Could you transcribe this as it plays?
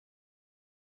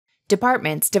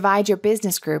Departments divide your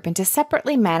business group into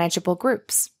separately manageable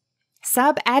groups.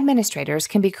 Sub-administrators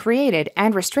can be created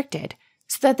and restricted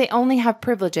so that they only have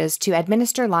privileges to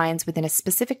administer lines within a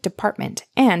specific department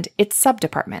and its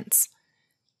subdepartments.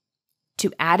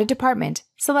 To add a department,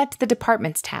 select the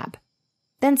Departments tab.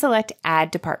 Then select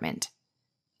Add Department.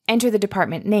 Enter the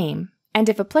department name, and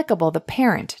if applicable, the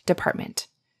parent department.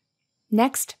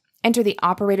 Next, enter the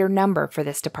operator number for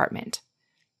this department.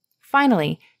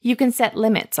 Finally, you can set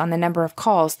limits on the number of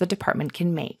calls the department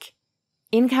can make.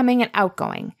 Incoming and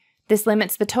outgoing. This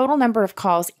limits the total number of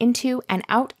calls into and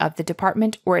out of the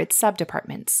department or its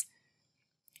subdepartments.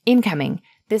 Incoming.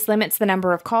 This limits the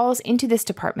number of calls into this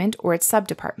department or its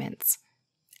subdepartments.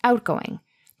 Outgoing.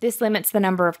 This limits the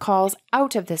number of calls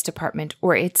out of this department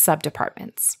or its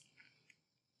subdepartments.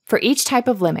 For each type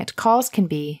of limit, calls can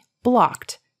be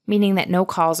blocked, meaning that no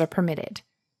calls are permitted;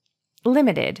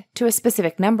 limited to a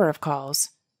specific number of calls;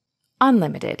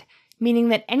 unlimited, meaning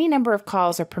that any number of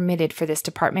calls are permitted for this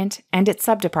department and its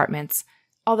subdepartments,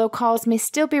 although calls may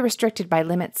still be restricted by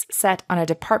limits set on a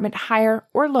department higher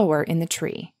or lower in the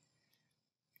tree.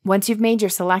 Once you've made your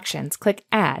selections, click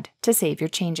Add to save your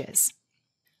changes.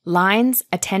 Lines,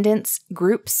 attendants,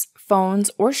 groups,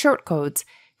 phones, or shortcodes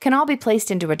can all be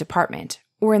placed into a department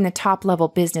or in the top-level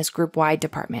business group-wide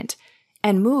department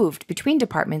and moved between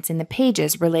departments in the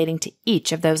pages relating to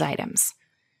each of those items.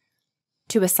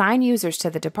 To assign users to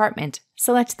the department,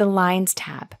 select the Lines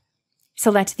tab.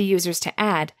 Select the users to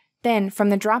add, then from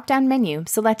the drop-down menu,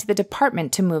 select the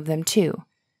department to move them to.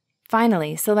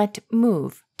 Finally, select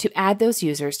Move to add those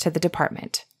users to the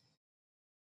department.